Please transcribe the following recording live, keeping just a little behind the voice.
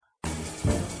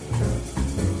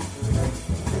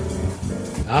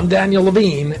I'm Daniel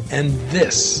Levine, and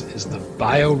this is the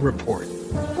Bio Report.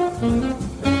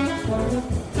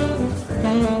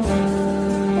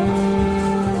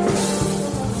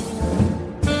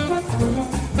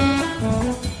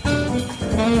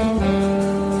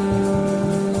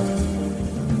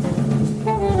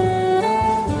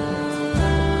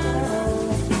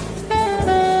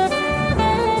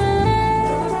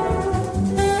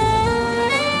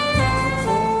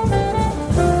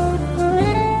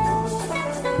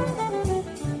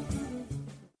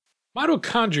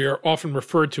 Mitochondria are often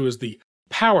referred to as the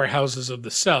powerhouses of the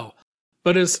cell,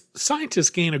 but as scientists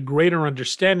gain a greater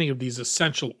understanding of these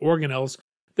essential organelles,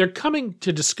 they're coming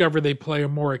to discover they play a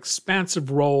more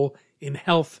expansive role in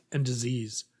health and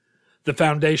disease. The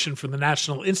Foundation for the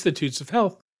National Institutes of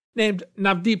Health named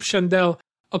Navdeep Chandel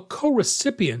a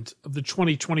co-recipient of the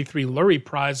 2023 Lurie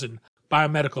Prize in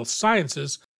Biomedical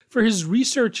Sciences for his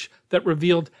research that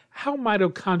revealed how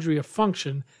mitochondria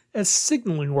function as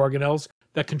signaling organelles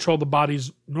that control the body's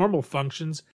normal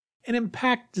functions and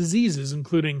impact diseases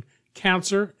including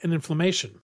cancer and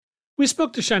inflammation. We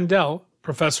spoke to Chandel,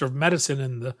 professor of medicine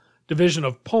in the Division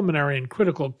of Pulmonary and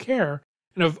Critical Care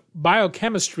and of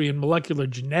biochemistry and molecular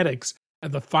genetics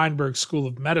at the Feinberg School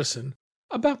of Medicine,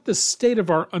 about the state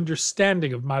of our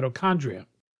understanding of mitochondria.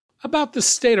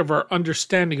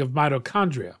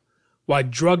 Why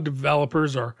drug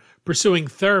developers are pursuing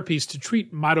therapies to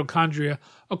treat mitochondria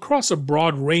across a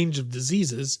broad range of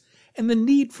diseases, and the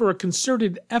need for a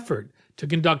concerted effort to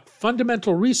conduct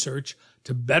fundamental research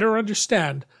to better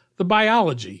understand the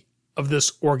biology of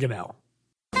this organelle.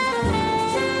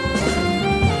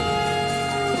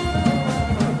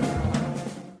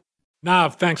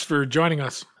 Nav, thanks for joining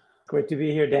us. Great to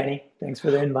be here, Danny. Thanks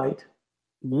for the invite.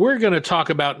 We're going to talk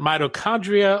about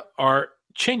mitochondria, our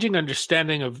changing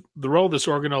understanding of the role this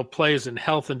organelle plays in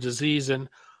health and disease, and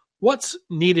what's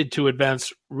needed to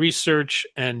advance research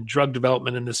and drug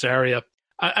development in this area.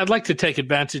 I'd like to take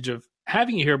advantage of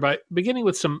having you here by beginning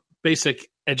with some basic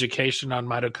education on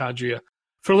mitochondria.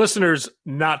 For listeners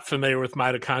not familiar with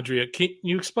mitochondria, can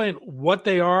you explain what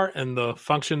they are and the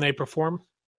function they perform?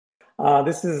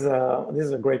 This is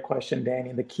a great question,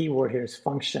 Danny. The key word here is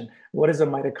function. What does a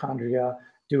mitochondria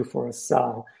do for a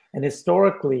cell? And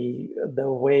historically,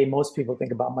 the way most people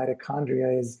think about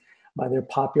mitochondria is by their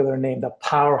popular name, the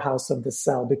powerhouse of the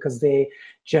cell, because they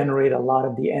generate a lot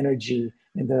of the energy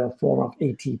in the form of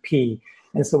ATP.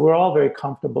 And so we're all very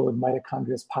comfortable with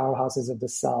mitochondria as powerhouses of the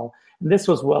cell. And this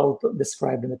was well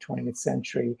described in the 20th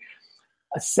century.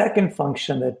 A second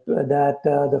function that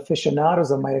the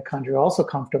aficionados of mitochondria are also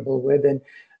comfortable with, and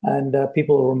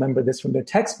people will remember this from their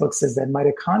textbooks, is that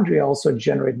mitochondria also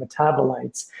generate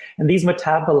metabolites. And these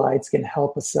metabolites can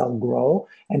help a cell grow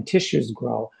and tissues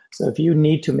grow. So if you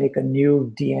need to make a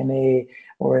new DNA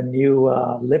or a new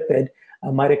lipid, a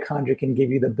mitochondria can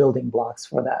give you the building blocks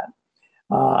for that.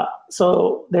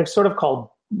 So they're sort of called,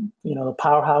 the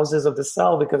powerhouses of the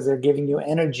cell because they're giving you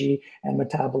energy and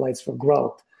metabolites for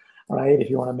growth, right? If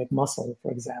you want to make muscle,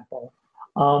 for example.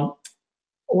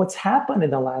 What's happened in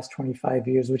the last 25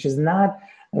 years, which is not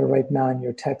right now in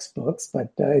your textbooks,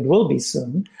 but it will be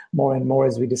soon, more and more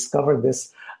as we discover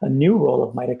this a new role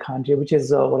of mitochondria, which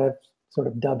is what I've sort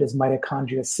of dubbed as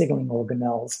mitochondria signaling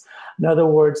organelles. In other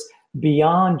words,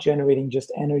 beyond generating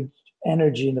just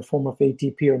energy in the form of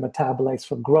ATP or metabolites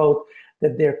for growth,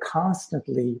 that they're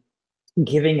constantly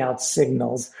giving out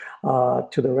signals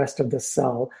to the rest of the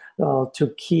cell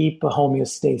to keep a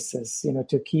homeostasis,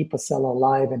 to keep a cell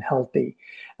alive and healthy.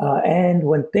 And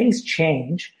when things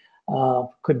change,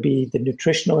 could be the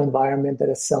nutritional environment that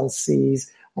a cell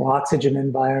sees, or oxygen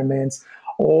environments,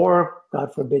 or,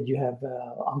 God forbid, you have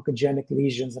oncogenic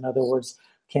lesions, in other words,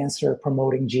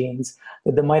 cancer-promoting genes,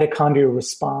 that the mitochondria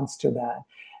responds to that.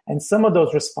 And some of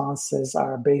those responses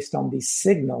are based on these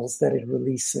signals that it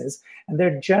releases. And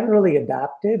they're generally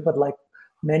adaptive, but like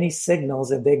many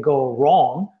signals, if they go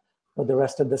wrong for the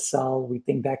rest of the cell, we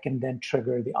think that can then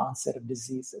trigger the onset of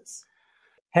diseases.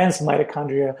 Hence,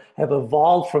 mitochondria have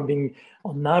evolved from being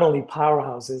not only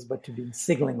powerhouses, but to being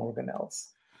signaling organelles.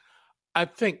 I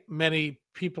think many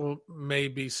people may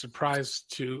be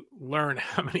surprised to learn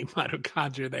how many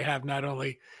mitochondria they have, not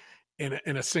only in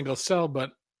a single cell,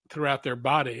 but throughout their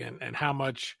body, and how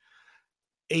much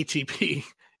ATP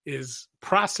is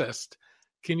processed.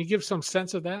 Can you give some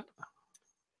sense of that?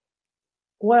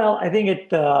 Well, I think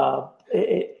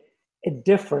it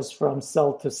differs from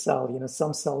cell to cell.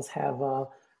 Some cells have a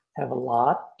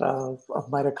lot of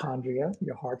mitochondria.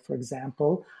 Your heart, for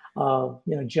example.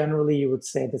 Generally, you would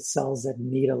say the cells that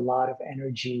need a lot of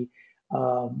energy,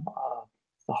 the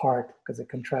heart, because it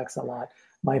contracts a lot,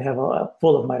 might have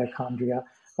full of mitochondria.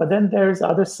 But then there's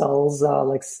other cells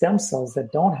like stem cells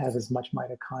that don't have as much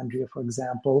mitochondria, for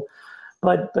example.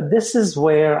 But this is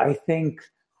where I think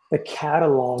the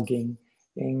cataloging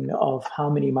of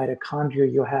how many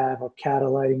mitochondria you have, or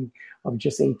cataloging of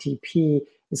just ATP,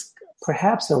 is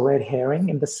perhaps a red herring,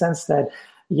 in the sense that,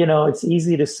 it's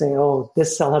easy to say, oh,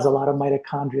 this cell has a lot of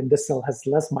mitochondria and this cell has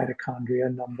less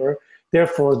mitochondria number.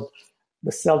 Therefore,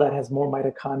 the cell that has more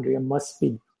mitochondria must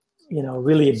be,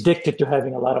 really addicted to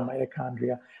having a lot of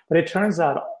mitochondria. But it turns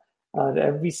out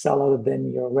every cell other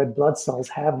than your red blood cells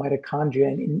have mitochondria,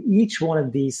 and in each one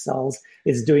of these cells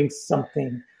is doing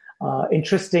something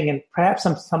interesting and perhaps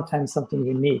sometimes something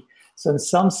unique. So in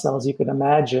some cells, you could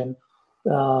imagine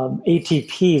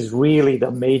ATP is really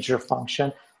the major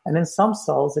function. And in some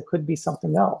cells, it could be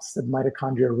something else that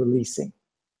mitochondria are releasing.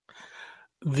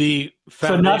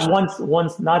 So not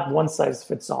one size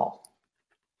fits all.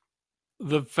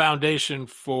 The Foundation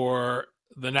for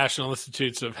the National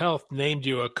Institutes of Health named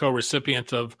you a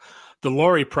co-recipient of the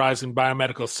Lurie Prize in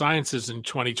Biomedical Sciences in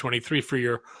 2023 for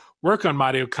your work on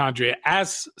mitochondria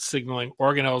as signaling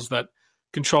organelles that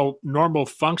control normal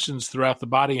functions throughout the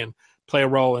body and play a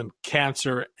role in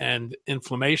cancer and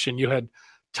inflammation. You had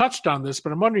touched on this,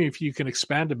 but I'm wondering if you can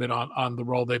expand a bit on the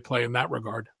role they play in that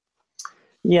regard.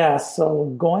 Yeah,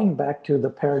 so going back to the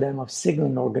paradigm of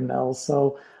signaling organelles,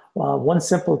 so one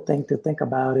simple thing to think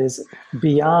about is,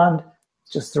 beyond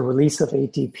just the release of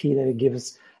ATP that it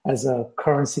gives as a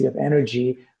currency of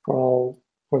energy for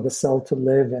the cell to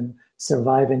live and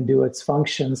survive and do its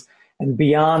functions, and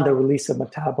beyond the release of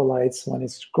metabolites when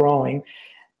it's growing,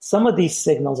 some of these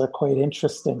signals are quite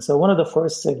interesting. So one of the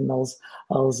first signals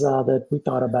that we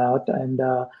thought about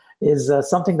is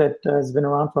something that has been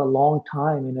around for a long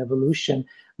time in evolution,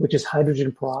 which is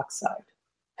hydrogen peroxide.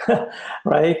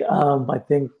 Right? I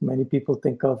think many people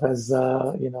think of as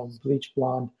bleach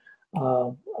blonde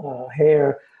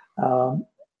hair,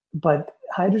 but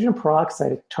hydrogen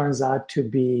peroxide, it turns out to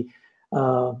be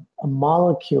a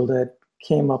molecule that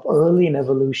came up early in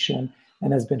evolution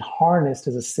and has been harnessed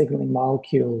as a signaling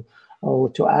molecule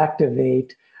to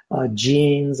activate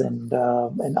genes and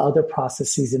other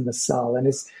processes in the cell. And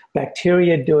it's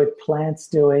bacteria do it, plants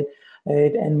do it,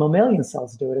 and mammalian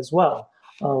cells do it as well.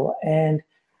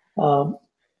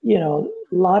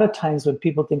 A lot of times when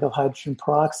people think of hydrogen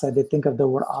peroxide, they think of the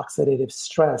word oxidative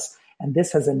stress, and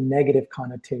this has a negative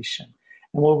connotation.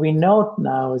 And what we know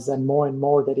now is that more and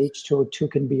more that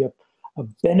H2O2 can be a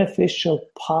beneficial,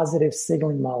 positive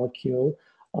signaling molecule,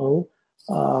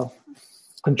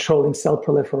 controlling cell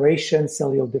proliferation,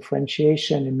 cellular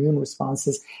differentiation, immune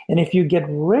responses. And if you get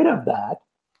rid of that,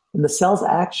 then the cells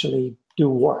actually do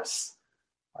worse,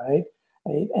 right?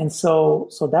 And so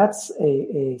that's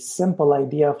a simple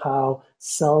idea of how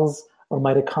cells or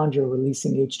mitochondria are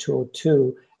releasing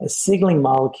H2O2 as signaling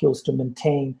molecules to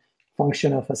maintain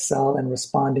function of a cell and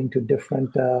responding to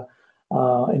different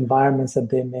environments that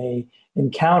they may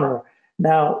encounter.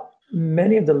 Now,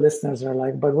 many of the listeners are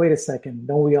like, but wait a second,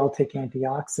 don't we all take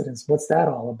antioxidants? What's that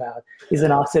all about? Is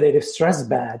an oxidative stress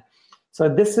bad? So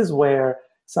this is where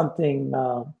something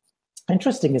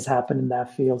interesting has happened in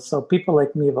that field. So people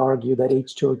like me have argued that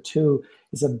H2O2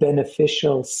 is a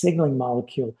beneficial signaling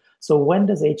molecule. So when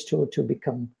does H2O2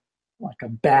 become like a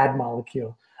bad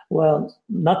molecule? Well,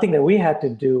 nothing that we had to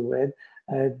do with,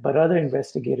 but other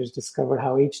investigators discovered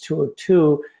how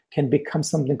H2O2 can become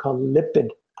something called lipid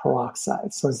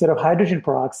peroxide. So instead of hydrogen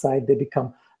peroxide, they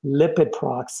become lipid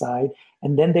peroxide,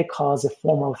 and then they cause a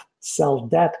form of cell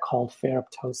death called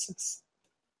ferroptosis,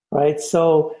 right?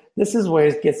 So this is where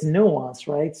it gets nuanced,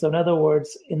 right? So in other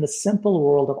words, in the simple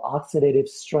world of oxidative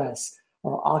stress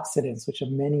or oxidants, which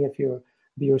many of your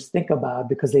viewers think about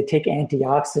because they take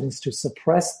antioxidants to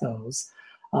suppress those,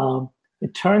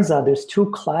 it turns out there's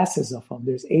two classes of them.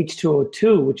 There's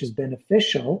H2O2, which is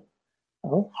beneficial,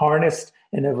 harnessed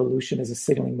in evolution as a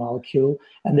signaling molecule,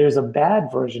 and there's a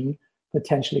bad version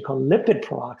potentially called lipid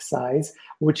peroxides,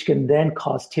 which can then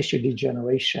cause tissue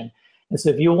degeneration. And so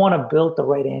if you want to build the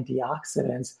right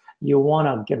antioxidants, you want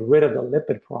to get rid of the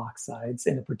lipid peroxides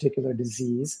in a particular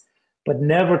disease, but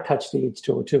never touch the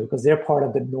H2O2 because they're part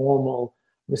of the normal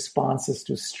responses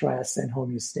to stress and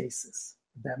homeostasis.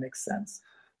 If that makes sense.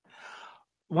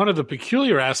 One of the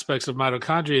peculiar aspects of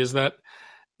mitochondria is that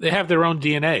they have their own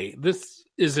DNA. This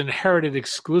is inherited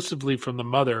exclusively from the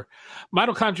mother.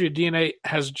 Mitochondria DNA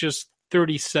has just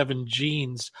 37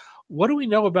 genes. What do we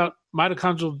know about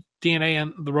mitochondrial DNA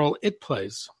and the role it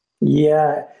plays?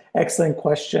 Yeah, excellent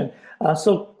question.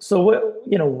 So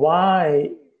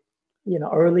why,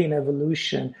 early in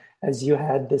evolution, as you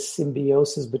had this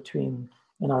symbiosis between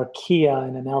an archaea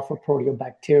and an alpha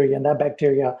proteobacteria, and that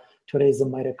bacteria today is the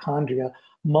mitochondria,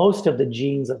 most of the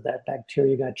genes of that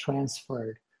bacteria got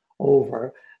transferred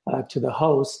over to the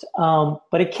host.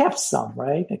 But it kept some,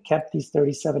 right? It kept these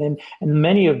 37, and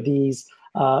many of these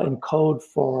encode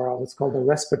for what's called the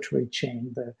respiratory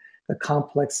chain, the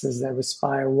complexes that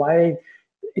respire. Why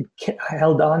it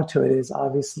held on to it is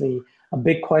obviously a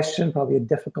big question, probably a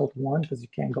difficult one because you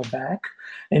can't go back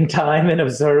in time and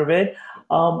observe it.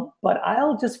 But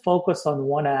I'll just focus on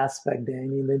one aspect,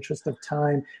 Danny, in the interest of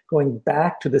time, going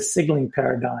back to the signaling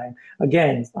paradigm.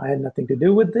 Again, I had nothing to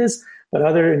do with this, but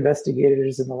other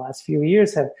investigators in the last few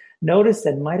years have noticed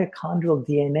that mitochondrial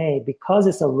DNA, because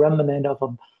it's a remnant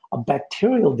of a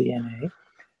bacterial DNA,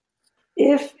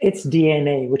 if it's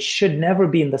DNA, which should never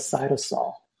be in the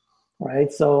cytosol,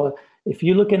 right? So if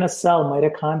you look in a cell,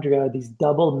 mitochondria are these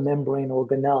double membrane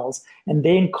organelles, and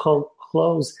they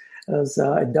enclose as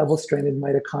a double-stranded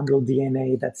mitochondrial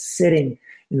DNA that's sitting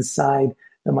inside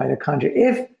the mitochondria.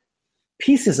 If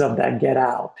pieces of that get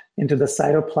out into the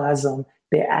cytoplasm,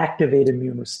 they activate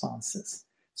immune responses.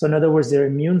 So in other words, they're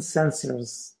immune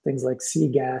sensors, things like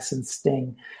C-gas and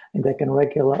STING, and they can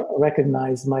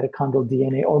recognize mitochondrial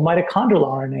DNA or mitochondrial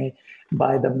RNA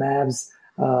by the MAVS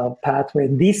pathway.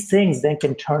 And these things then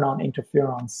can turn on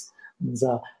interferons.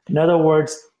 In other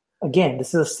words, again,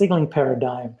 this is a signaling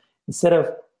paradigm. Instead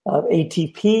of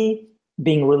ATP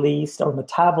being released or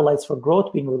metabolites for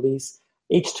growth being released,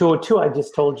 H2O2, I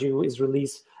just told you, is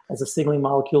released as a signaling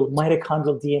molecule.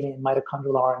 Mitochondrial DNA and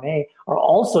mitochondrial RNA are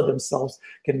also themselves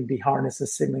can be harnessed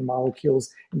as signaling molecules.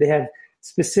 And they have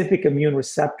specific immune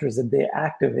receptors that they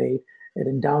activate, and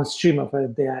then downstream of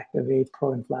it, they activate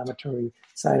pro-inflammatory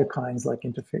cytokines like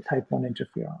type 1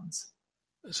 interferons.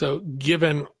 So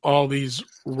given all these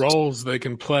roles they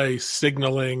can play,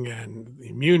 signaling and the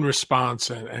immune response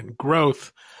and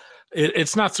growth,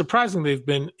 it's not surprising they've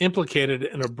been implicated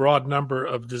in a broad number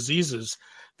of diseases.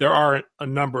 There are a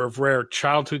number of rare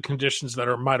childhood conditions that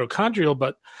are mitochondrial,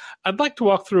 but I'd like to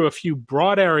walk through a few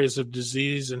broad areas of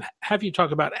disease and have you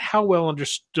talk about how well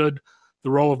understood the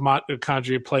role of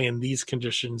mitochondria play in these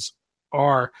conditions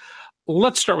are.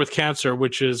 Let's start with cancer,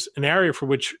 which is an area for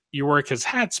which your work has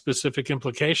had specific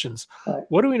implications. Right.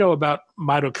 What do we know about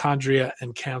mitochondria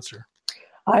and cancer?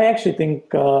 I actually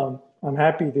think I'm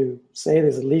happy to say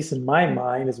this, at least in my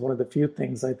mind, is one of the few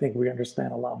things I think we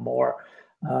understand a lot more.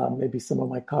 Maybe some of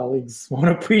my colleagues won't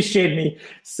appreciate me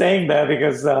saying that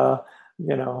because,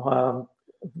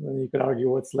 you could argue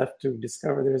what's left to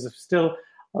discover. There's still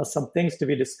some things to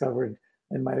be discovered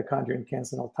in mitochondria and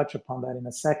cancer, and I'll touch upon that in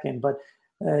a second.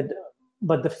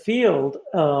 But the field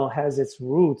has its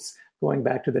roots going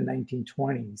back to the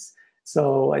 1920s.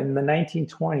 So in the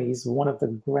 1920s, one of the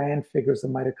grand figures of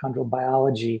mitochondrial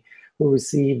biology who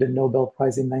received a Nobel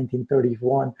Prize in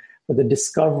 1931 for the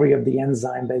discovery of the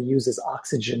enzyme that uses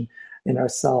oxygen in our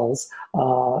cells,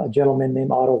 a gentleman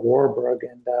named Otto Warburg,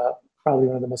 and probably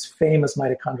one of the most famous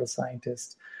mitochondrial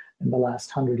scientists in the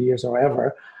last 100 years or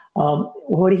ever.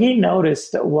 What he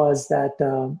noticed was that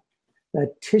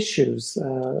tissues,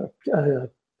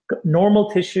 normal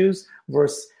tissues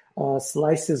versus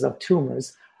slices of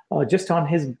tumors, just on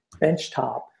his bench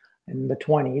top in the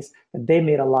 20s, they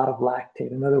made a lot of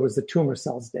lactate. In other words, the tumor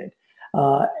cells did.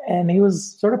 And he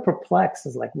was sort of perplexed,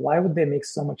 as like, why would they make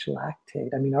so much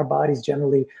lactate? I mean, our bodies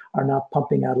generally are not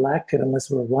pumping out lactate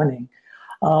unless we're running.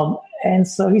 And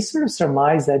so he sort of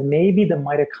surmised that maybe the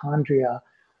mitochondria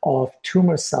of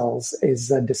tumor cells is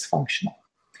dysfunctional.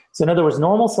 So in other words,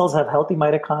 normal cells have healthy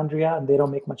mitochondria and they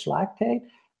don't make much lactate,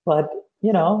 but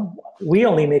we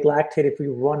only make lactate if we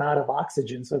run out of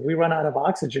oxygen. So if we run out of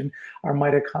oxygen, our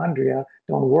mitochondria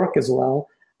don't work as well,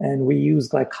 and we use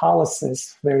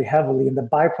glycolysis very heavily, and the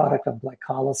byproduct of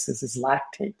glycolysis is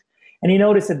lactate. And he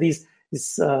noticed that these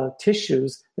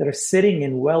tissues that are sitting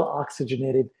in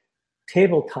well-oxygenated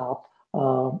tabletop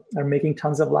are making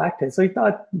tons of lactate. So he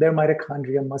thought their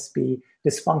mitochondria must be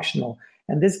dysfunctional.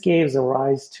 And this gave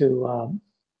rise to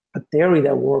a theory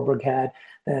that Warburg had,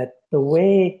 that the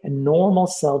way a normal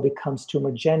cell becomes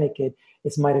tumorigenic,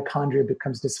 its mitochondria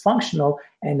becomes dysfunctional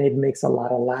and it makes a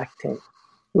lot of lactate.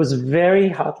 It was very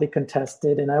hotly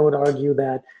contested, and I would argue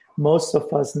that most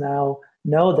of us now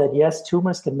know that, yes,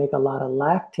 tumors can make a lot of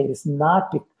lactate. It's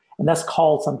not, and that's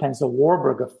called sometimes the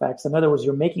Warburg effects. In other words,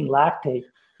 you're making lactate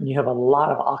when you have a lot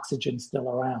of oxygen still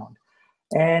around.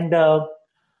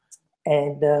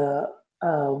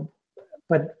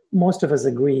 But most of us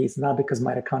agree it's not because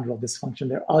mitochondrial dysfunction.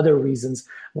 There are other reasons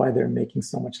why they're making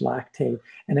so much lactate.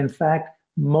 And in fact,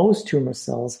 most tumor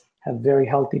cells have very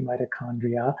healthy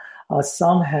mitochondria.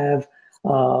 Some have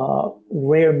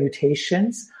rare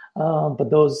mutations but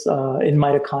those in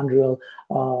mitochondrial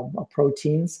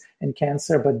proteins in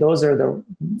cancer, but those are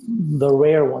the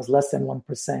rare ones, less than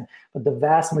 1%. But the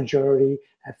vast majority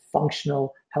have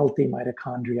functional, healthy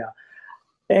mitochondria.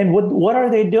 And what are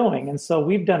they doing? And so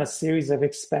we've done a series of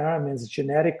experiments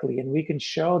genetically, and we can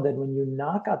show that when you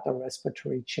knock out the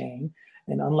respiratory chain,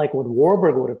 and unlike what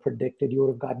Warburg would have predicted, you would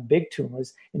have gotten big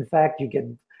tumors. In fact, you get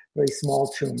very small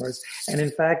tumors. And in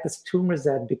fact, the tumors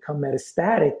that become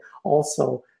metastatic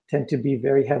also tend to be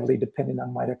very heavily dependent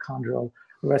on mitochondrial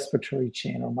respiratory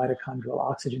chain or mitochondrial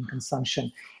oxygen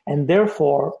consumption. And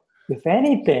therefore, if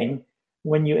anything,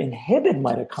 when you inhibit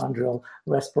mitochondrial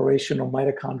respiration or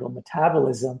mitochondrial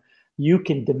metabolism, you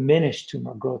can diminish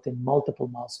tumor growth in multiple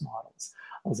mouse models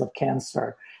of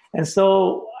cancer. And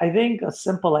so I think a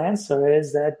simple answer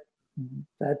is that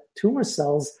tumor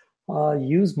cells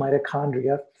use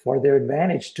mitochondria for their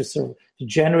advantage to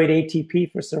generate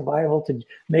ATP for survival, to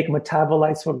make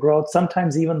metabolites for growth.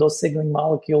 Sometimes even those signaling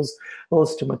molecules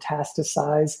goes to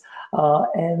metastasize.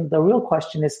 And the real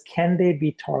question is, can they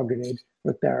be targeted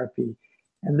for therapy?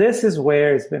 And this is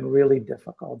where it's been really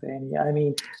difficult, Danny. I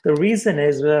mean, the reason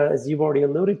is, as you've already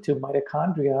alluded to,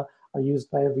 mitochondria are used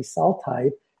by every cell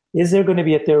type. Is there going to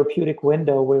be a therapeutic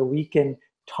window where we can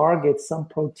target some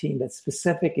protein that's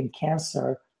specific in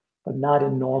cancer, but not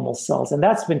in normal cells? And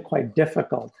that's been quite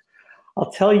difficult.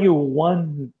 I'll tell you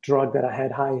one drug that I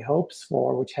had high hopes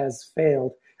for, which has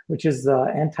failed, which is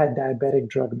the anti-diabetic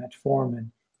drug metformin.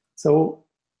 So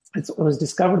it was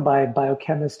discovered by a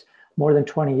biochemist more than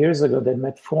 20 years ago that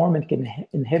metformin can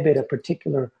inhibit a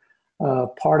particular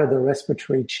part of the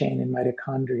respiratory chain in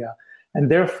mitochondria. And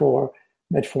therefore,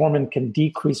 metformin can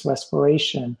decrease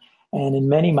respiration. And in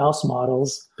many mouse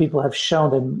models, people have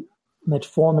shown that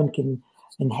metformin can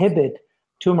inhibit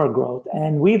tumor growth.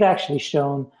 And we've actually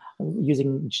shown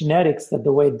using genetics that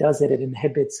the way it does it, it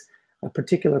inhibits a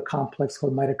particular complex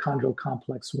called mitochondrial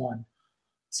complex 1.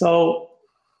 So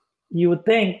you would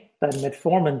think that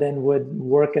metformin then would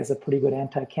work as a pretty good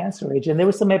anti-cancer agent. There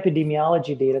was some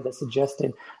epidemiology data that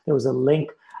suggested there was a link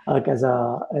as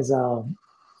a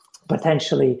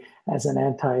potentially as an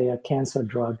anti-cancer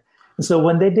drug. And so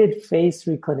when they did phase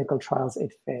 3 clinical trials,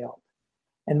 it failed.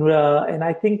 And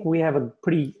I think we have a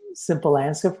pretty simple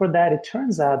answer for that. It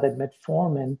turns out that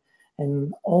metformin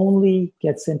only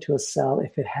gets into a cell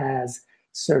if it has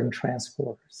certain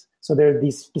transporters. So there are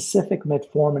these specific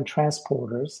metformin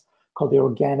transporters called the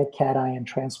organic cation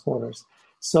transporters.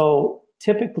 So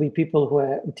typically people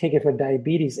who take it for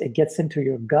diabetes, it gets into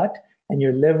your gut and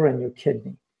your liver and your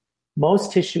kidney.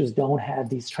 Most tissues don't have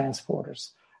these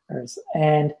transporters.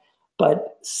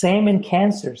 But same in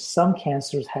cancers. Some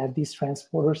cancers have these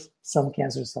transporters. Some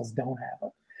cancer cells don't have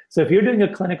them. So if you're doing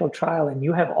a clinical trial and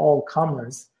you have all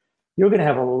comers, you're going to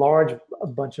have a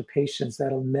bunch of patients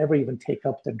that'll never even take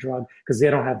up the drug because they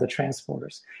don't have the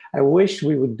transporters. I wish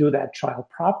we would do that trial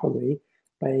properly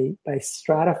by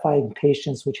stratifying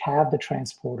patients which have the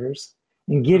transporters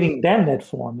and giving them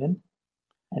metformin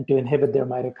and to inhibit their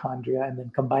mitochondria and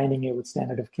then combining it with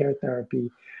standard of care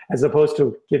therapy as opposed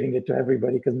to giving it to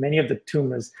everybody because many of the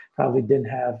tumors probably didn't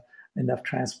have enough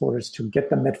transporters to get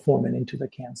the metformin into the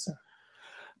cancer.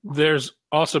 There's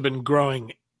also been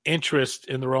growing interest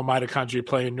in the role mitochondria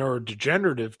play in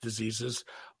neurodegenerative diseases.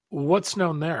 What's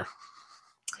known there?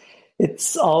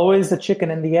 It's always the chicken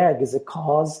and the egg. Is it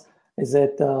causal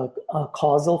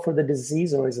for the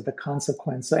disease or is it the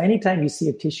consequence? So anytime you see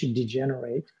a tissue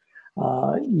degenerate,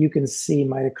 you can see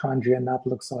mitochondria not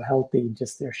look so healthy,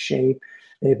 just their shape,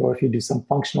 or if you do some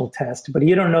functional test. But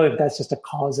you don't know if that's just a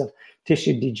cause of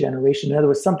tissue degeneration. In other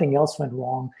words, something else went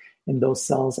wrong in those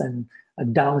cells and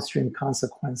downstream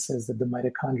consequences that the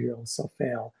mitochondria also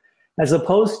fail, as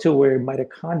opposed to where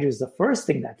mitochondria is the first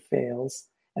thing that fails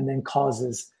and then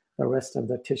causes the rest of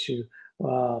the tissue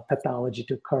pathology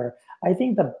to occur. I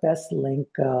think the best link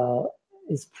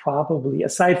is probably,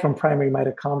 aside from primary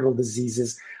mitochondrial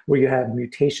diseases where you have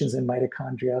mutations in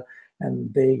mitochondria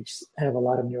and they have a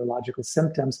lot of neurological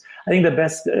symptoms, I think the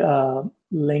best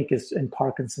link is in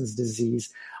Parkinson's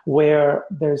disease, where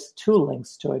there's two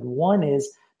links to it. One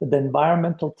is that the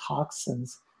environmental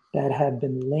toxins that have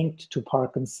been linked to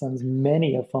Parkinson's,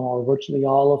 many of them or virtually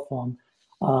all of them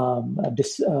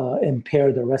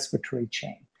impair the respiratory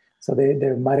chain. So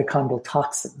they're mitochondrial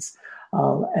toxins.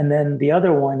 And then the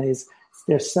other one is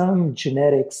there's some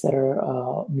genetics that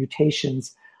are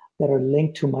mutations that are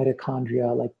linked to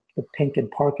mitochondria, like the Pink and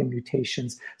Parkin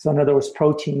mutations. So in other words,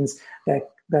 proteins that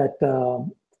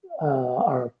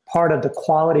are part of the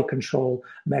quality control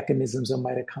mechanisms of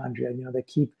mitochondria, that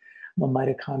keep the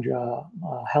mitochondria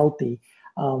healthy.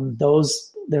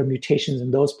 There are mutations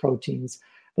in those proteins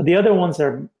But the other ones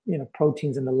are,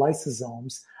 proteins in the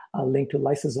lysosomes linked to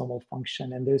lysosomal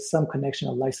function. And there's some connection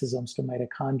of lysosomes to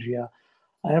mitochondria.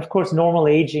 And of course, normal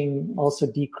aging also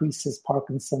decreases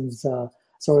Parkinson's,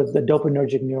 sort of the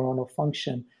dopaminergic neuronal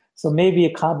function. So maybe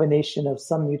a combination of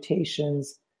some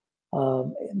mutations,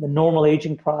 the normal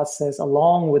aging process,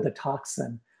 along with a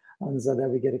toxin that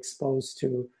we get exposed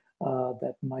to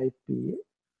that might be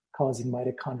causing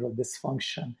mitochondrial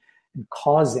dysfunction and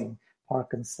causing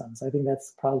Parkinson's. I think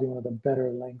that's probably one of the better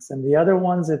links. And the other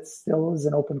ones, it still is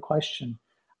an open question.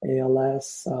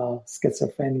 ALS,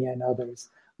 schizophrenia, and others,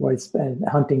 where it's been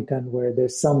Huntington, where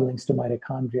there's some links to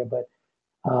mitochondria, but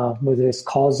whether it's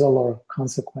causal or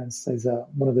consequence is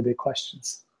one of the big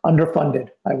questions. Underfunded,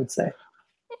 I would say.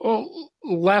 Well,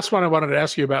 last one I wanted to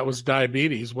ask you about was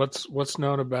diabetes. What's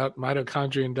known about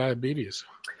mitochondria and diabetes?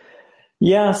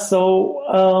 Yeah,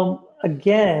 so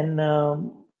again,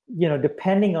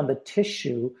 depending on the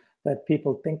tissue that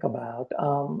people think about,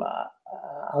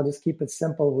 I'll just keep it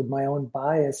simple with my own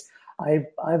bias.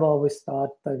 I've always thought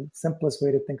the simplest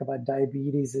way to think about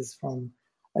diabetes is from,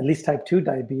 at least type 2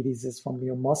 diabetes, is from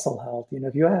your muscle health.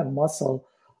 If you have muscle,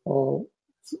 or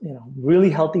really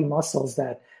healthy muscles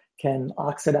that can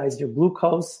oxidize your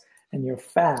glucose and your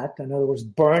fat, in other words,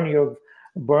 burn your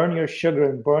sugar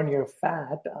and burn your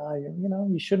fat,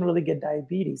 you shouldn't really get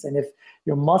diabetes. And if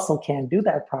your muscle can't do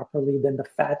that properly, then the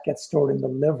fat gets stored in the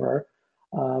liver,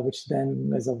 which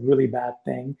then is a really bad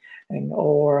thing.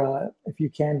 Or if you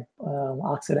can't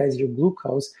oxidize your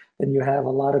glucose, then you have a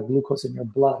lot of glucose in your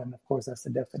blood. And of course, that's the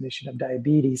definition of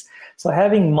diabetes. So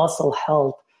having muscle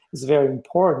health is very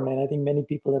important. And I think many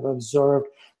people have observed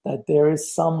that there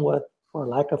is somewhat, for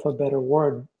lack of a better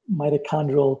word,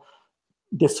 mitochondrial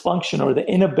dysfunction, or the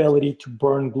inability to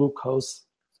burn glucose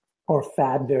or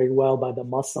fat very well by the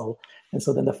muscle. And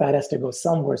so then the fat has to go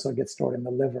somewhere, so it gets stored in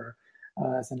the liver,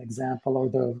 as an example, or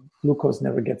the glucose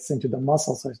never gets into the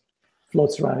muscle, so it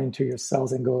floats around into your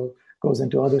cells and goes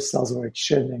into other cells where it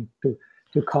shouldn't,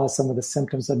 to cause some of the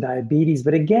symptoms of diabetes.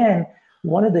 But again,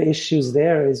 one of the issues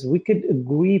there is we could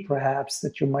agree perhaps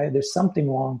that there's something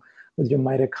wrong with your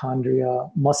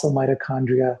mitochondria, muscle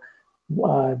mitochondria,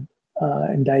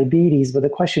 and diabetes, but the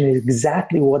question is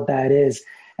exactly what that is.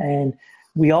 And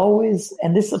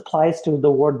and this applies to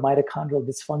the word mitochondrial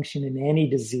dysfunction in any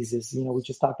diseases. We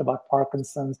just talked about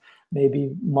Parkinson's,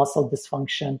 maybe muscle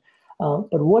dysfunction.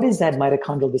 But what does that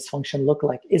mitochondrial dysfunction look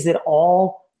like? Is it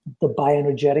all the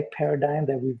bioenergetic paradigm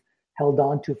that we've held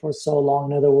on to for so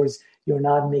long? In other words, you're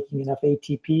not making enough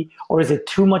ATP, or is it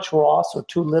too much ROS or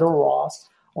too little ROS,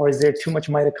 or is there too much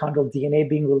mitochondrial DNA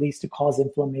being released to cause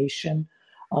inflammation?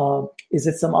 Is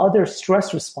it some other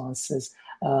stress responses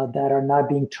that are not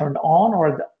being turned on,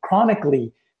 or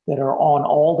chronically that are on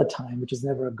all the time, which is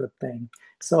never a good thing?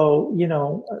 So,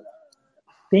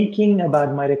 thinking about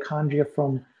mitochondria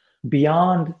from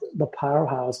beyond the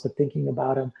powerhouse, but thinking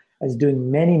about them as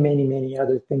doing many, many, many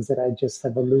other things that I just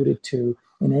have alluded to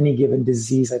in any given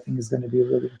disease, I think is going to be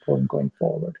really important going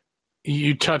forward.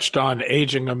 You touched on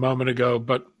aging a moment ago,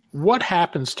 but what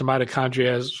happens to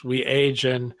mitochondria as we age,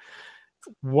 and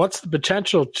what's the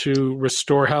potential to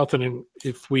restore health? And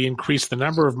if we increase the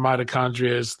number of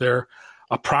mitochondria, is there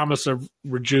a promise of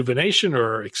rejuvenation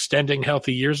or extending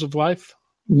healthy years of life?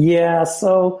 Yeah,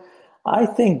 so I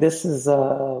think this is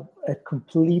a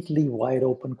completely wide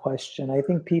open question. I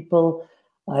think people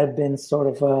have been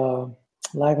sort of,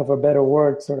 lack of a better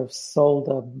word, sort of sold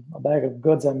a bag of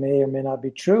goods that may or may not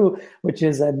be true, which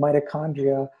is that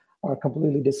mitochondria are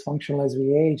completely dysfunctional as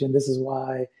we age. And this is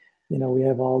why, we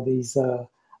have all these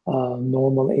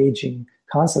normal aging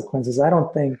consequences. I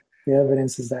don't think the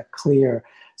evidence is that clear.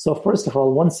 So first of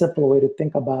all, one simple way to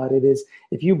think about it is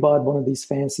if you bought one of these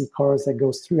fancy cars that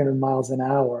goes 300 miles an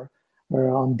hour or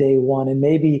on day one, and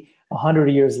maybe 100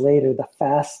 years later, the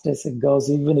fastest it goes,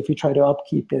 even if you try to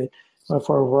upkeep it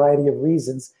for a variety of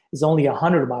reasons, is only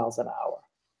 100 miles an hour,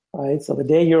 right? So the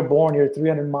day you're born, you're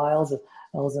 300 miles,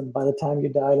 and by the time you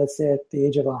die, let's say at the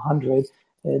age of 100,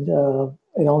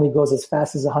 it only goes as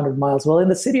fast as 100 miles. Well, in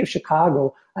the city of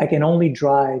Chicago, I can only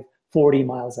drive 40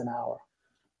 miles an hour,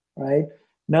 right?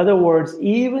 In other words,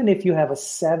 even if you have a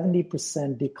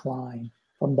 70% decline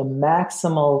from the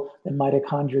maximal that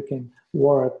mitochondria can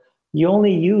work, you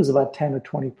only use about 10 or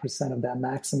 20% of that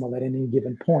maximal at any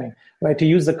given point, right? To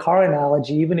use the car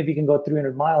analogy, even if you can go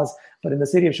 300 miles, but in the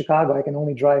city of Chicago, I can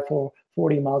only drive for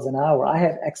 40 miles an hour. I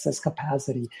have excess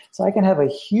capacity. So I can have a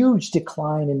huge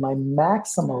decline in my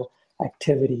maximal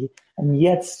activity and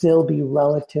yet still be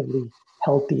relatively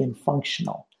healthy and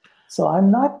functional. So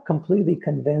I'm not completely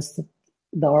convinced that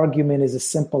the argument is as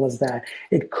simple as that.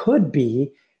 It could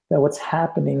be that what's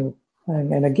happening,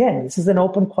 and again, this is an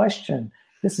open question,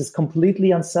 this is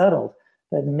completely unsettled,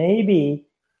 that maybe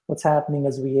what's happening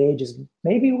as we age is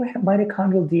maybe we have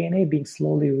mitochondrial DNA being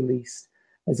slowly released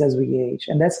as we age,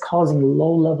 and that's causing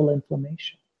low-level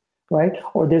inflammation, right?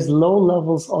 Or there's low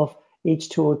levels of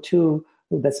H2O2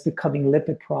 that's becoming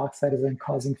lipid peroxide and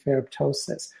causing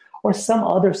ferroptosis, or some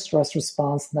other stress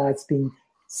response that's being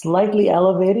slightly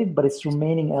elevated, but it's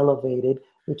remaining elevated,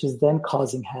 which is then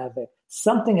causing havoc.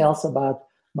 Something else about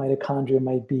mitochondria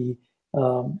might be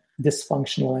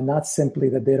dysfunctional, and not simply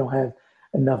that they don't have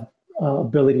enough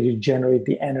ability to generate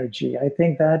the energy. I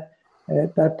think that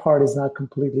that part is not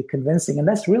completely convincing. And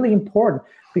that's really important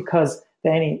because,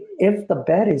 Danny, if the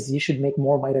bet is you should make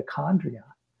more mitochondria,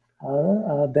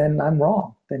 then I'm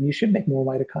wrong. Then you should make more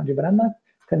mitochondria, but I'm not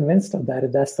convinced of that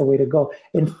if that's the way to go.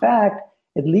 In fact,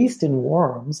 at least in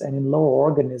worms and in lower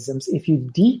organisms, if you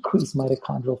decrease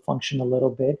mitochondrial function a little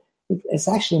bit, it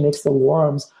actually makes the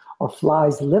worms or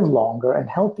flies live longer and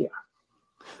healthier.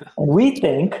 And we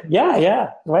think,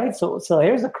 right? So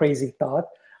here's a crazy thought.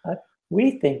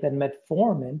 We think that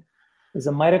metformin is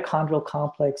a mitochondrial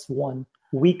complex 1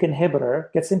 weak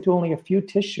inhibitor, gets into only a few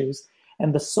tissues,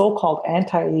 and the so-called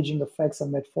anti-aging effects of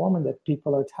metformin that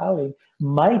people are touting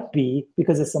might be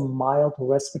because it's a mild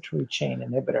respiratory chain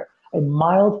inhibitor, a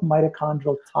mild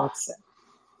mitochondrial toxin.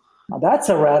 Now that's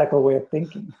a radical way of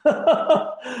thinking.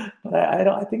 But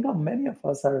I think many of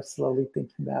us are slowly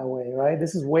thinking that way, right?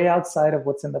 This is way outside of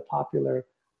what's in the popular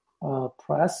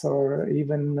press or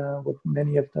even what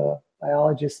many of the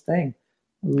biologists think.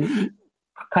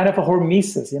 Kind of a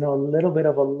hormesis, a little bit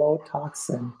of a low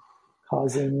toxin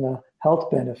causing health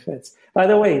benefits. By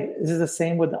the way, this is the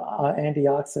same with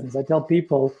antioxidants. I tell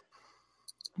people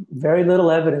very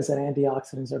little evidence that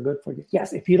antioxidants are good for you.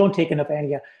 Yes, if you don't take enough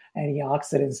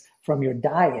antioxidants from your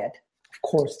diet, of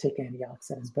course, take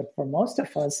antioxidants. But for most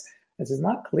of us, this is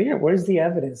not clear. Where's the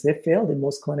evidence? They failed in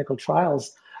most clinical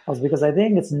trials because I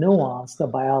think it's nuanced, the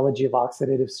biology of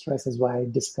oxidative stress, is what I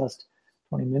discussed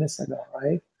 20 minutes ago,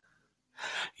 right?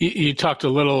 You talked a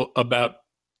little about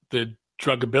the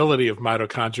druggability of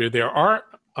mitochondria. There are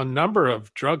a number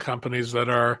of drug companies that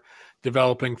are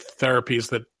developing therapies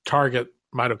that target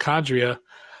mitochondria.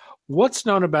 What's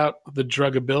known about the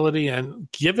druggability?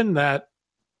 And given that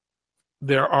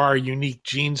there are unique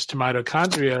genes to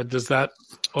mitochondria, does that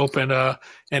open an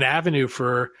avenue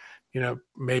for,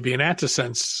 maybe an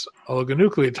antisense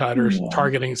oligonucleotide or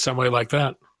targeting some way like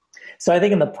that? So I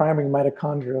think in the primary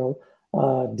mitochondrial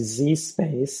disease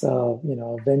space,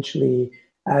 eventually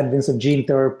advance of gene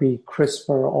therapy,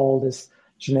 CRISPR, all this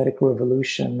genetic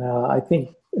revolution, I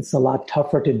think it's a lot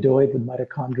tougher to do it with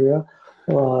mitochondria,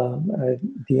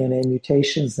 DNA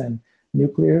mutations and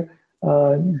nuclear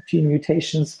gene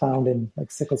mutations found in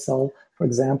like sickle cell, for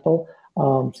example.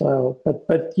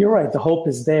 But you're right, the hope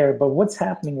is there. But what's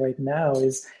happening right now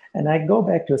is, and I go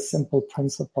back to a simple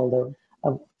principle that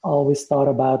I've always thought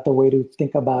about the way to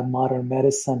think about modern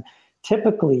medicine.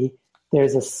 Typically,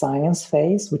 there's a science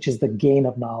phase, which is the gain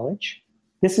of knowledge.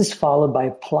 This is followed by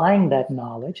applying that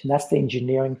knowledge, and that's the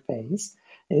engineering phase.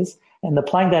 And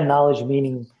applying that knowledge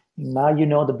meaning now you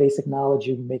know the basic knowledge,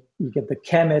 you get the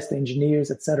chemists, the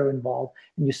engineers, et cetera, involved,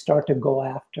 and you start to go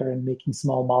after and making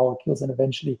small molecules and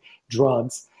eventually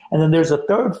drugs. And then there's a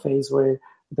third phase where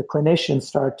the clinicians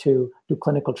start to do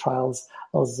clinical trials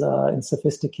in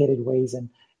sophisticated ways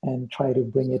and try to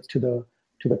bring it to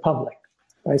the public.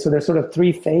 Right, so there's sort of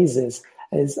three phases.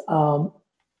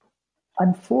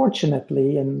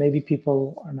 Unfortunately, and maybe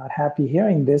people are not happy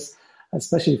hearing this,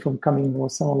 especially from coming from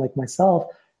someone like myself,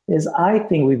 is I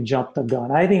think we've jumped the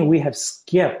gun. I think we have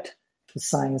skipped the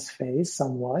science phase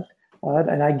somewhat,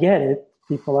 and I get it.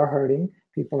 People are hurting.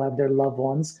 People have their loved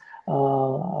ones.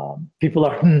 People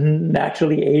are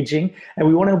naturally aging, and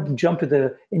we want to jump to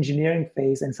the engineering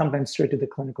phase and sometimes straight to the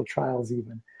clinical trials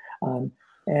even.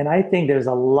 And I think there's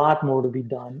a lot more to be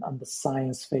done on the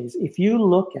science phase. If you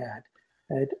look at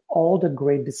all the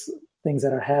great things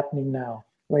that are happening now,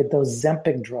 right? Those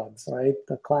Ozempic drugs, right?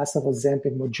 The class of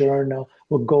Ozempic, Moderna,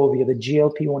 Wegovy, the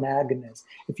GLP-1 agonists.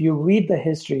 If you read the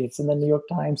history, it's in the New York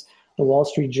Times, the Wall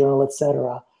Street Journal, et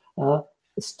cetera.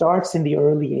 It starts in the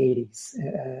early 80s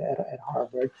at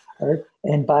Harvard. Right?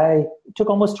 And it took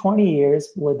almost 20 years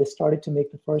where they started to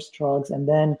make the first drugs. And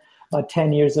then about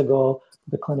 10 years ago,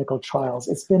 the clinical trials.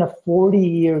 It's been a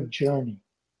 40-year journey,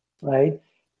 right?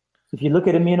 If you look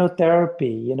at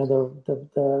immunotherapy,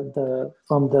 the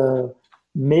from the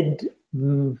mid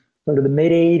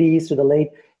 80s to the late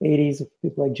 80s,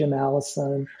 people like Jim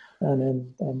Allison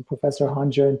and Professor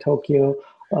Hanja in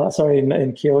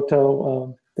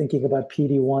Kyoto, thinking about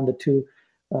PD-1, the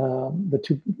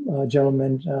two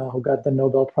gentlemen who got the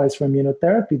Nobel Prize for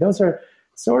immunotherapy. Those are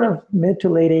sort of mid to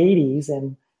late 80s,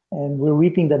 and we're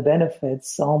reaping the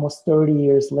benefits almost 30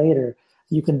 years later.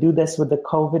 You can do this with the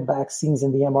COVID vaccines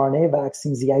and the mRNA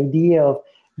vaccines. The idea of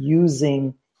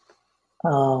using,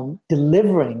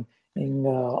 delivering in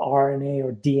RNA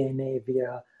or DNA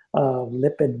via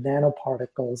lipid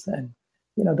nanoparticles. And,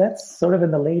 that's sort of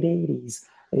in the late 80s.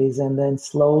 And then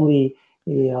slowly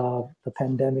the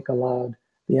pandemic allowed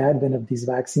the advent of these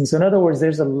vaccines. So in other words,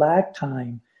 there's a lag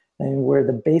time, and where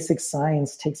the basic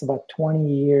science takes about 20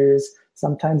 years,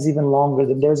 sometimes even longer.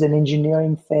 Then there's an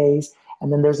engineering phase,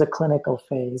 and then there's a clinical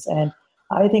phase. And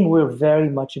I think we're very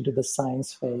much into the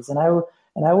science phase. And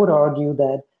I would argue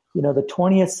that, the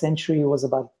 20th century was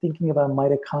about thinking about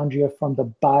mitochondria from the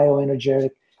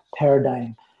bioenergetic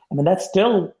paradigm. I mean, that's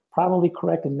still probably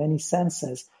correct in many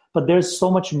senses, but there's so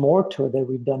much more to it that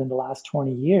we've done in the last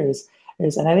 20 years.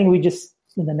 And I think we just,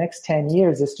 in the next 10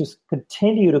 years, is just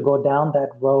continue to go down that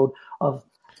road of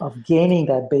gaining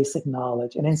that basic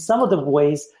knowledge. And in some of the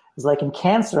ways, it's like in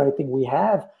cancer, I think we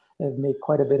have made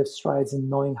quite a bit of strides in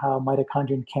knowing how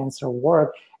mitochondria and cancer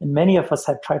work. And many of us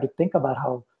have tried to think about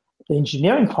how the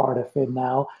engineering part of it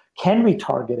now, can we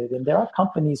target it? And there are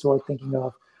companies who are thinking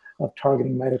of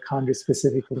targeting mitochondria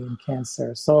specifically in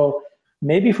cancer. So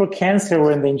maybe for cancer,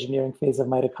 we're in the engineering phase of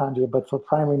mitochondria, but for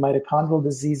primary mitochondrial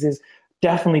diseases,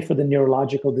 definitely for the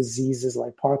neurological diseases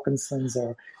like Parkinson's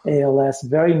or ALS,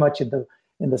 very much in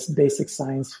the basic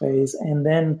science phase. And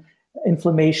then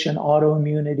inflammation,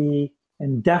 autoimmunity,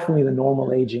 and definitely the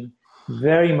normal aging,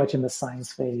 very much in the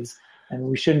science phase. And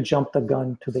we shouldn't jump the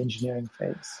gun to the engineering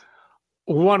phase.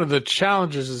 One of the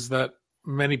challenges is that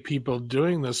many people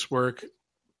doing this work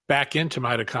back into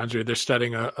mitochondria, they're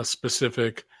studying a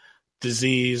specific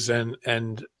disease and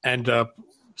end up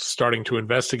starting to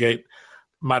investigate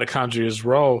mitochondria's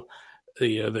role.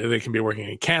 They can be working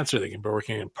in cancer, they can be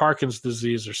working in Parkinson's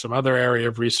disease or some other area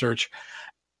of research.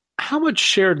 How much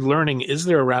shared learning is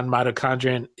there around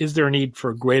mitochondria, and is there a need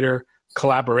for greater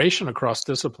collaboration across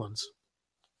disciplines?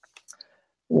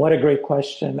 What a great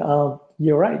question.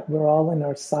 You're right. We're all in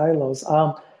our silos.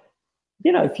 I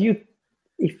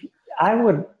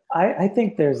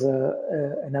think there's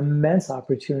an immense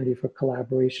opportunity for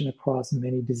collaboration across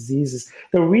many diseases.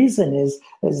 The reason is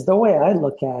the way I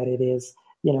look at it is,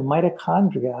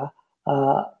 mitochondria,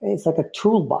 it's like a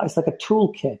toolbox, it's like a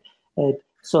toolkit.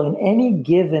 So in any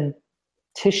given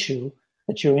tissue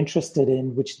that you're interested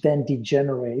in, which then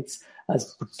degenerates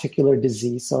as a particular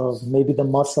disease, so maybe the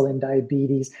muscle in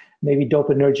diabetes, maybe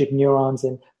dopaminergic neurons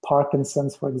in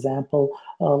Parkinson's, for example,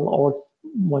 or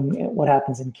what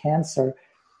happens in cancer,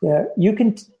 you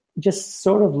can just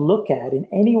sort of look at in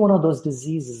any one of those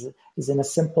diseases is in a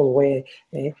simple way,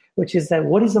 which is that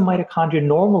what does the mitochondria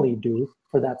normally do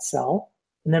for that cell?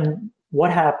 And then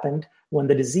what happened when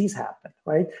the disease happened,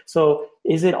 right? So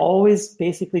is it always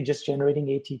basically just generating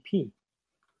ATP?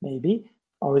 Maybe.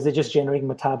 Or is it just generating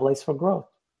metabolites for growth?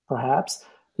 Perhaps.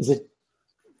 Is it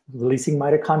releasing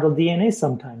mitochondrial DNA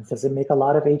sometimes? Does it make a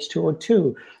lot of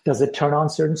H2O2? Does it turn on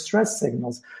certain stress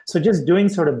signals? So just doing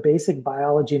sort of basic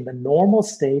biology in the normal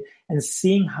state and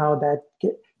seeing how that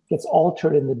gets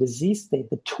altered in the disease state.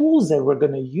 The tools that we're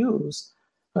going to use,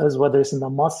 whether it's in the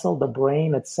muscle, the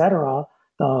brain, etc.,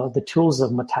 the tools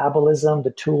of metabolism,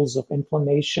 the tools of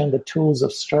inflammation, the tools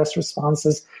of stress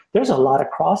responses, there's a lot of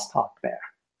crosstalk there,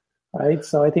 right?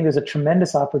 So I think there's a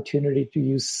tremendous opportunity to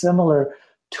use similar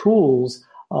tools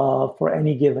for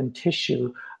any given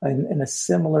tissue in a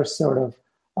similar sort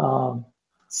of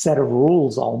set of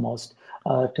rules almost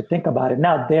to think about it.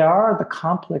 Now, there are the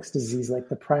complex disease like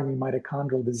the primary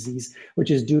mitochondrial disease,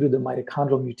 which is due to the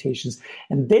mitochondrial mutations.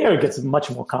 And there it gets much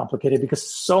more complicated because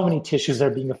so many tissues are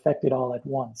being affected all at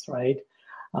once, right?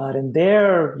 And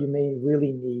there you may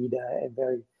really need a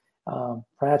very,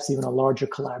 perhaps even a larger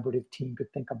collaborative team to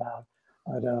think about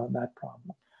that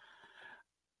problem.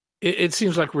 It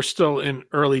seems like we're still in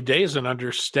early days in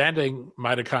understanding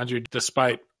mitochondria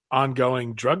despite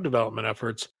ongoing drug development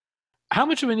efforts. How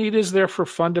much of a need is there for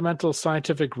fundamental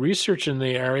scientific research in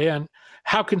the area, and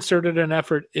how concerted an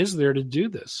effort is there to do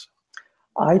this?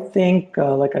 I think,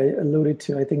 like I alluded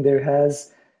to, I think there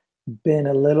has been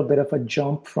a little bit of a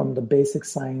jump from the basic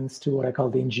science to what I call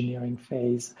the engineering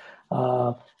phase.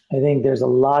 I think there's a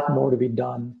lot more to be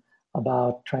done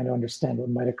about trying to understand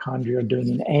what mitochondria are doing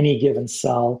in any given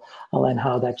cell and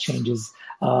how that changes.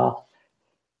 The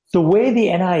way the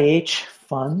NIH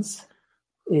funds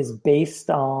is based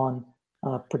on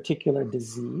a particular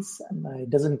disease. And it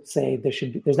doesn't say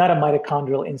there's not a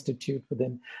mitochondrial institute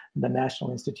within the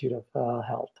National Institute of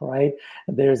Health, right?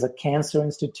 There's a cancer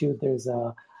institute, there's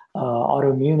a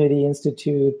autoimmunity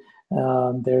institute,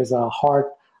 there's a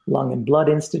heart, Lung and Blood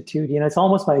Institute. It's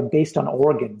almost like based on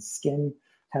organs. Skin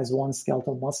has one,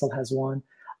 skeletal muscle has one.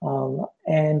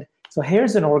 And so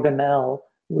here's an organelle,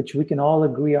 which we can all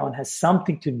agree on has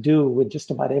something to do with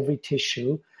just about every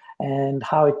tissue and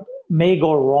how it may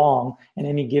go wrong in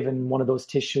any given one of those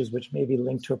tissues, which may be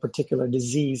linked to a particular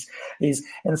disease.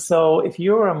 And so if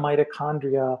you're a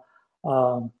mitochondria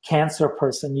cancer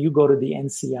person, you go to the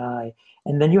NCI,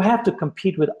 and then you have to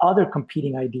compete with other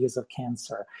competing ideas of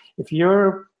cancer. If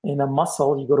you're in a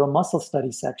muscle, you go to a muscle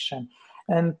study section.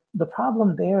 And the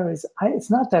problem there is,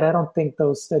 it's not that I don't think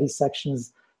those study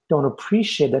sections don't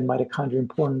appreciate that mitochondria are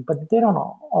important, but they don't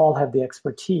all have the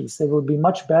expertise. It would be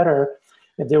much better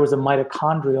if there was a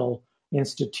mitochondrial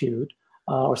institute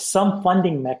or some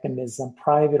funding mechanism,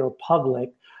 private or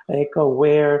public,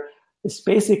 where it's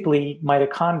basically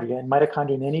mitochondria, and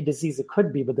mitochondria in any disease it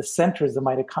could be, but the center is the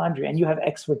mitochondria, and you have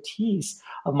expertise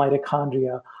of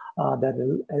mitochondria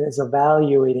that is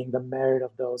evaluating the merit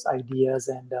of those ideas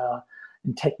and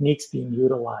techniques being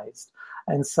utilized.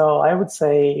 And so I would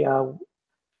say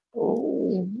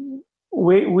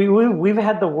we've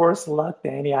had the worst luck,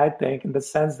 Danny, I think, in the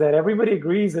sense that everybody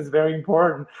agrees it's very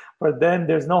important, but then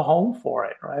there's no home for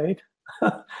it, right?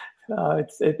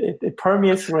 It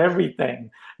permeates through everything.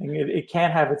 And it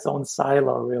can't have its own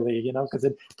silo, really, because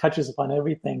it touches upon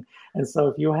everything. And so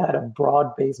if you had a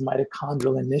broad-based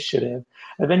mitochondrial initiative,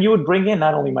 and then you would bring in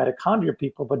not only mitochondria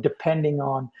people, but depending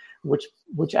on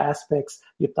which aspects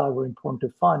you thought were important to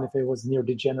fund. If it was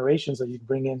neurodegeneration, so you'd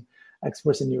bring in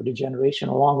experts in neurodegeneration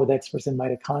along with experts in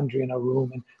mitochondria in a room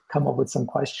and come up with some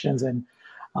questions and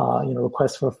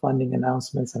request for funding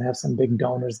announcements and have some big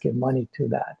donors give money to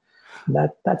that.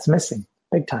 That's missing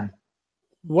big time.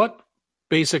 What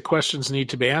basic questions need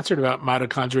to be answered about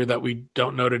mitochondria that we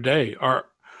don't know today? Are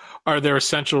there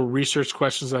essential research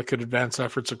questions that could advance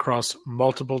efforts across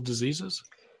multiple diseases?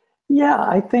 Yeah,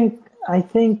 I think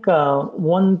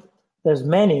one, there's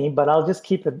many, but I'll just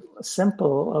keep it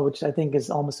simple, which I think is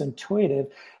almost intuitive,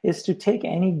 is to take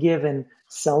any given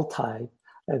cell type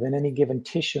in any given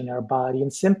tissue in our body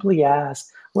and simply ask,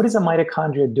 what is a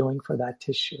mitochondria doing for that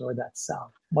tissue or that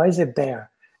cell? Why is it there?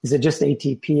 Is it just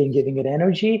ATP and giving it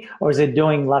energy, or is it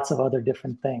doing lots of other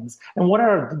different things? And what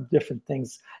are the different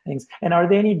things? And are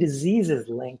there any diseases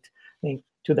linked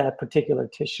to that particular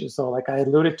tissue? So like I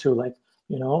alluded to,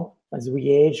 as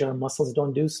we age, our muscles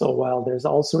don't do so well. There's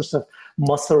all sorts of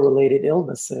muscle-related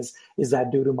illnesses. Is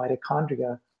that due to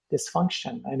mitochondria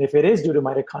dysfunction? And if it is due to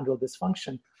mitochondrial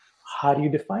dysfunction, how do you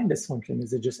define dysfunction?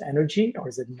 Is it just energy, or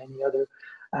is it many other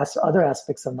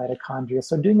aspects of mitochondria?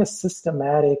 So doing a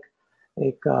systematic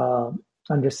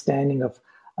understanding of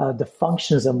the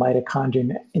functions of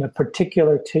mitochondria in a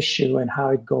particular tissue and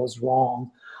how it goes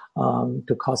wrong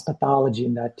to cause pathology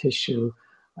in that tissue,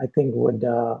 I think would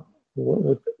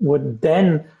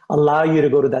then allow you to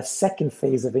go to that second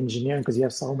phase of engineering, because you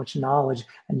have so much knowledge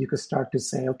and you could start to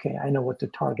say, okay, I know what to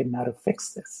target now to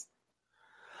fix this.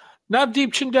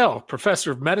 Navdeep Chandel,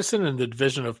 professor of medicine in the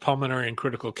Division of Pulmonary and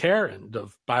Critical Care and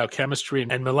of Biochemistry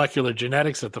and Molecular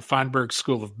Genetics at the Feinberg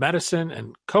School of Medicine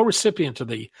and co-recipient of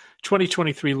the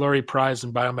 2023 Lurie Prize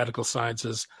in Biomedical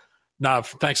Sciences. Nav,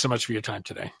 thanks so much for your time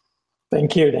today.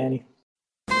 Thank you, Danny.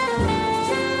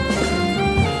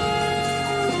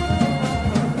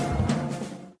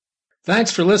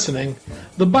 Thanks for listening.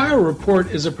 The Bio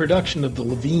Report is a production of the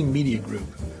Levine Media Group.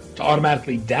 To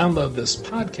automatically download this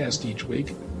podcast each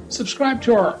week, subscribe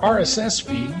to our RSS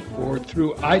feed or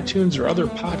through iTunes or other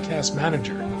podcast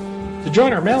manager. To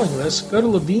join our mailing list, go to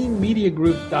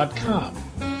levinemediagroup.com.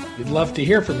 We'd love to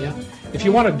hear from you. If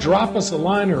you want to drop us a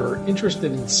line or are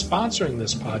interested in sponsoring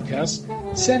this podcast,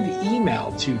 send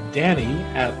email to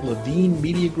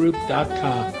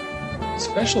danny@levinemediagroup.com.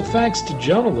 Special thanks to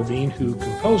Jonah Levine, who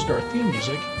composed our theme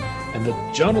music, and the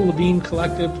Jonah Levine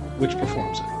Collective, which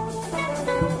performs it.